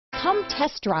Come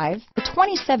test drive the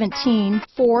 2017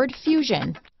 Ford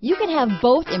Fusion. You can have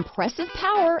both impressive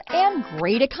power and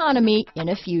great economy in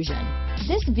a Fusion.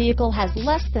 This vehicle has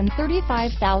less than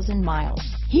 35,000 miles.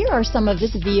 Here are some of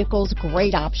this vehicle's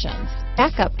great options: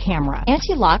 backup camera,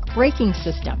 anti-lock braking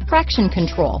system, traction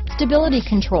control, stability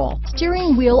control,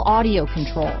 steering wheel audio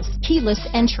controls, keyless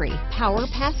entry, power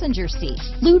passenger seat,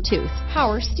 Bluetooth,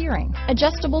 power steering,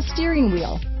 adjustable steering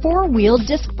wheel, four-wheel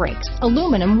disc brakes,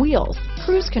 aluminum wheels,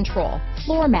 cruise control,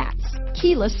 floor mats,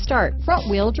 keyless start,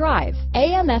 front-wheel drive,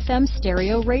 AM/FM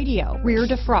stereo radio, rear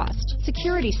defrost,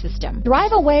 security system.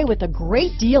 Drive away with a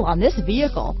great deal on this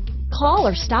vehicle. Call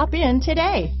or stop in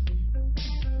today.